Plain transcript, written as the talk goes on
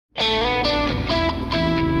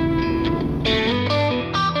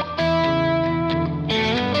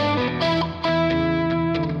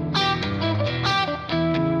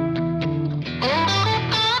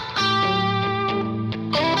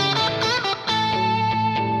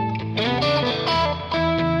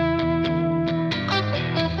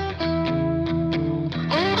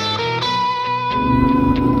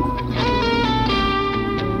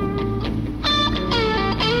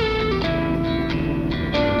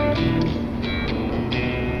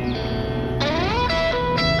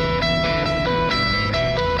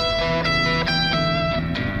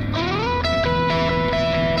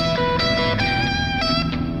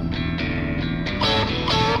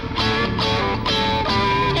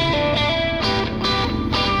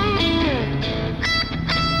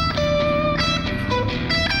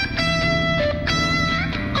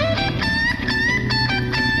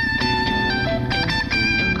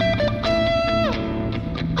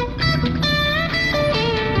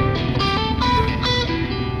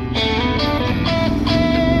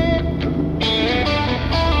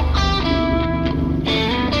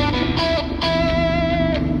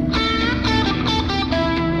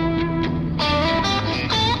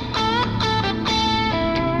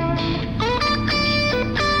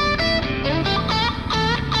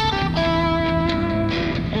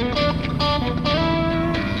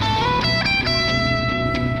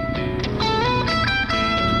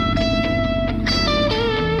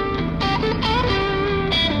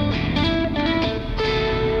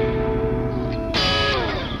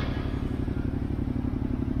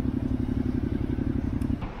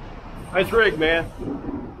Nice rig, man.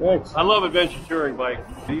 Thanks. I love adventure touring bikes.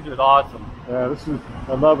 These are awesome. Yeah,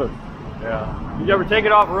 I love it. Yeah. Did you ever take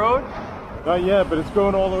it off road? Not yet, but it's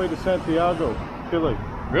going all the way to Santiago, Chile.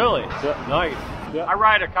 Really? Yeah. Nice. Yeah. I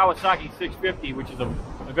ride a Kawasaki 650, which is a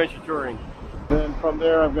adventure touring. Then from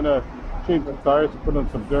there, I'm gonna change the tires and put on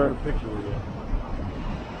some dirt. Picture with you.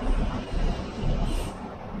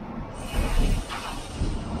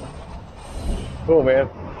 Cool, man.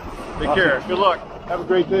 Take Awesome. care. Good luck. Have a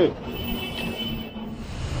great day.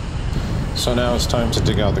 So now it's time to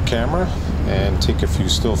dig out the camera and take a few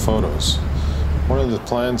still photos. One of the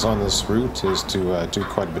plans on this route is to do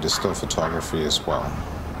quite a bit of still photography as well.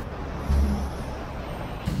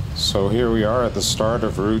 So here we are at the start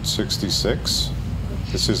of Route 66.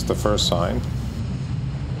 This is the first sign.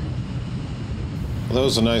 Well, that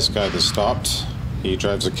was a nice guy that stopped. He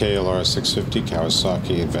drives a KLR 650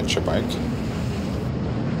 Kawasaki adventure bike.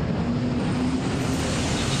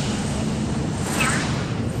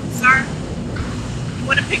 Sir, you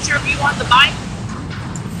want a picture of you on the bike?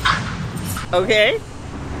 Okay.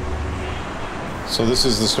 So this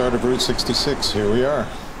is the start of Route 66. Here we are.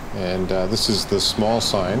 And this is the small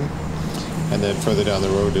sign. And then further down the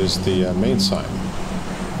road is the main sign.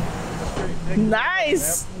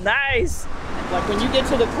 Nice, nice. Like when you get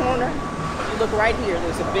to the corner, you look right here.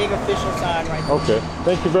 There's a big official sign right there. Okay,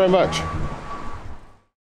 thank you very much.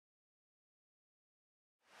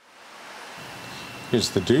 Here's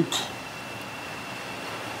the Duke.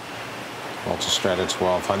 Multistrada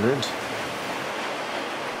 1200.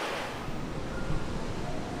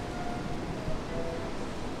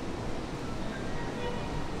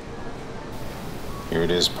 Here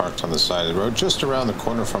it is parked on the side of the road, just around the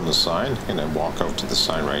corner from the sign. I'm going to walk out to the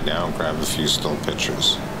sign right now and grab a few still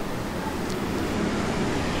pictures.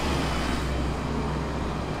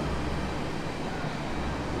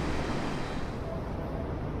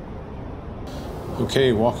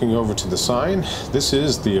 Okay, walking over to the sign. This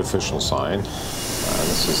is the official sign.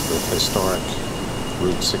 This is the historic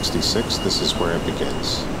Route 66. This is where it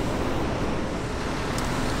begins.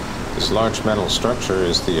 This large metal structure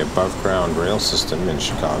is the above-ground rail system in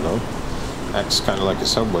Chicago. Acts kind of like a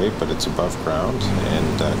subway, but it's above ground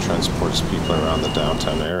and transports people around the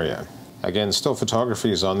downtown area. Again, still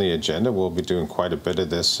photography is on the agenda. We'll be doing quite a bit of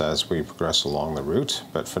this as we progress along the route,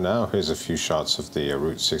 but for now, here's a few shots of the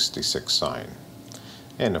Route 66 sign.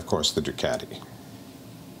 And of course, the Ducati.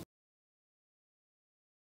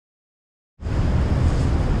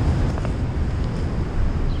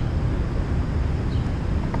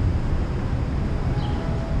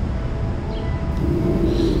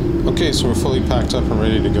 Okay, so we're fully packed up and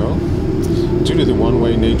ready to go. Due to the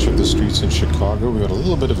one-way nature of the streets in Chicago, we got a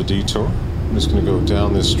little bit of a detour. I'm just going to go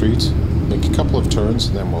down this street, make a couple of turns,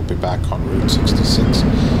 and then we'll be back on Route 66,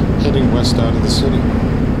 heading west out of the city.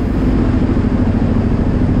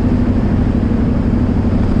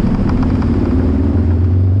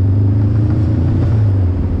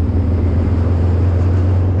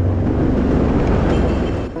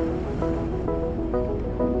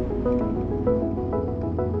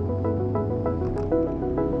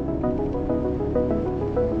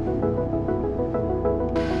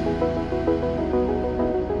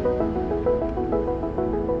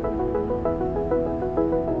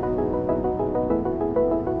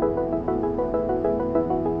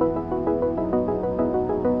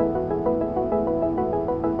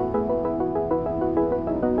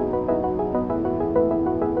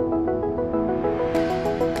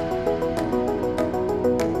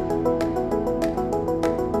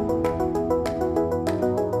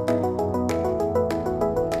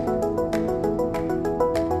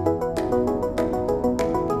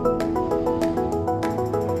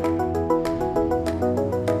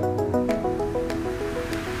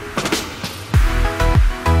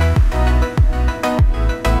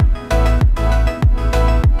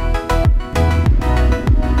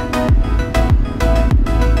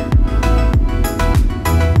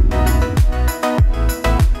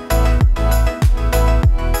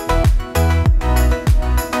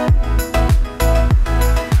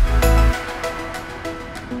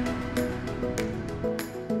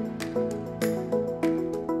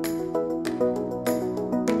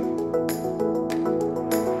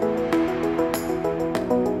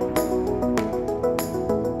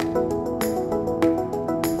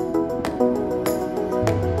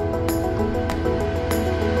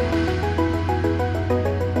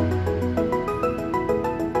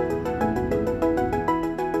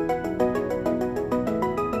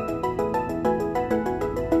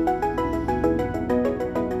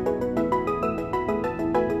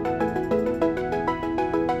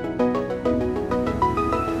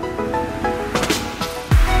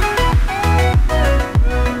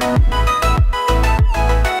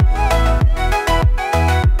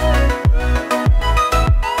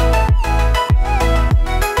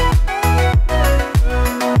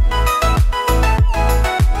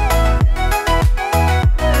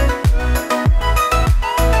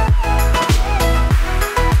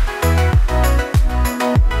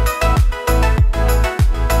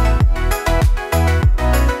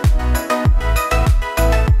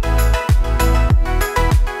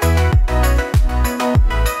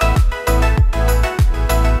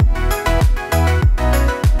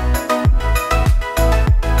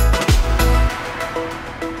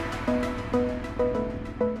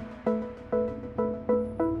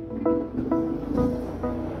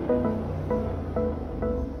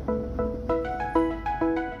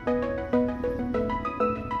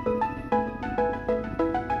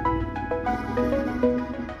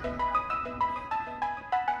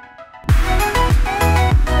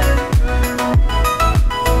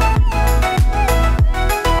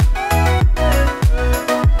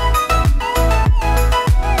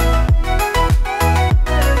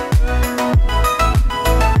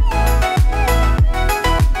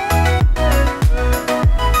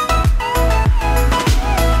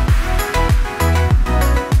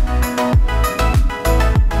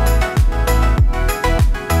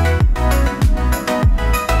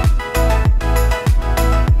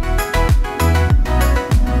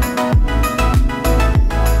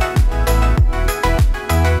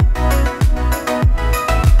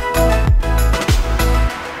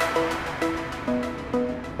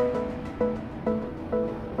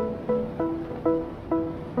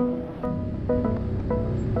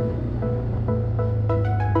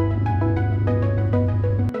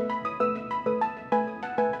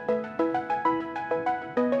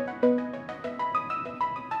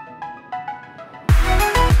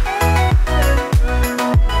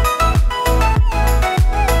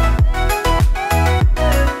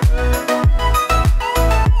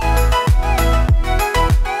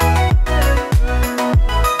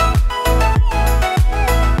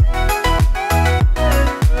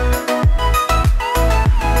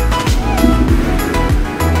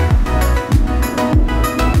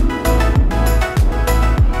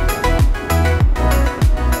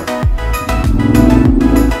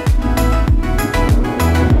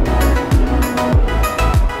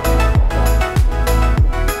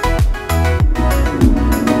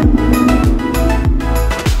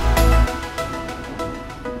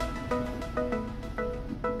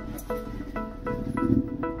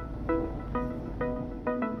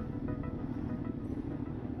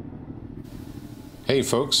 Hey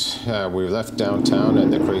folks, we left downtown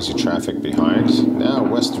and the crazy traffic behind. Now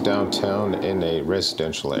west of downtown in a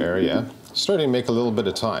residential area, starting to make a little bit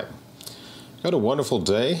of time. Got a wonderful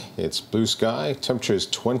day. It's blue sky. Temperature is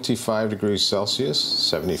 25 degrees Celsius,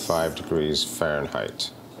 75 degrees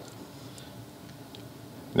Fahrenheit.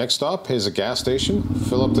 Next stop is a gas station.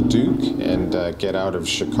 Fill up the Duke and get out of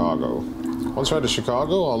Chicago. Once we're out of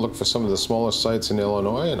Chicago, I'll look for some of the smaller sites in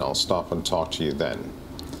Illinois and I'll stop and talk to you then.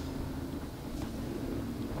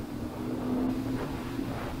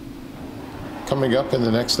 Coming up in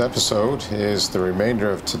the next episode is the remainder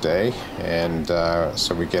of today, and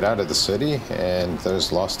so we get out of the city and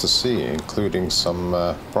there's lots to see, including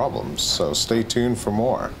some problems, so stay tuned for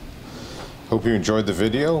more. Hope you enjoyed the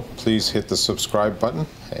video. Please hit the subscribe button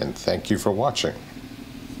and thank you for watching.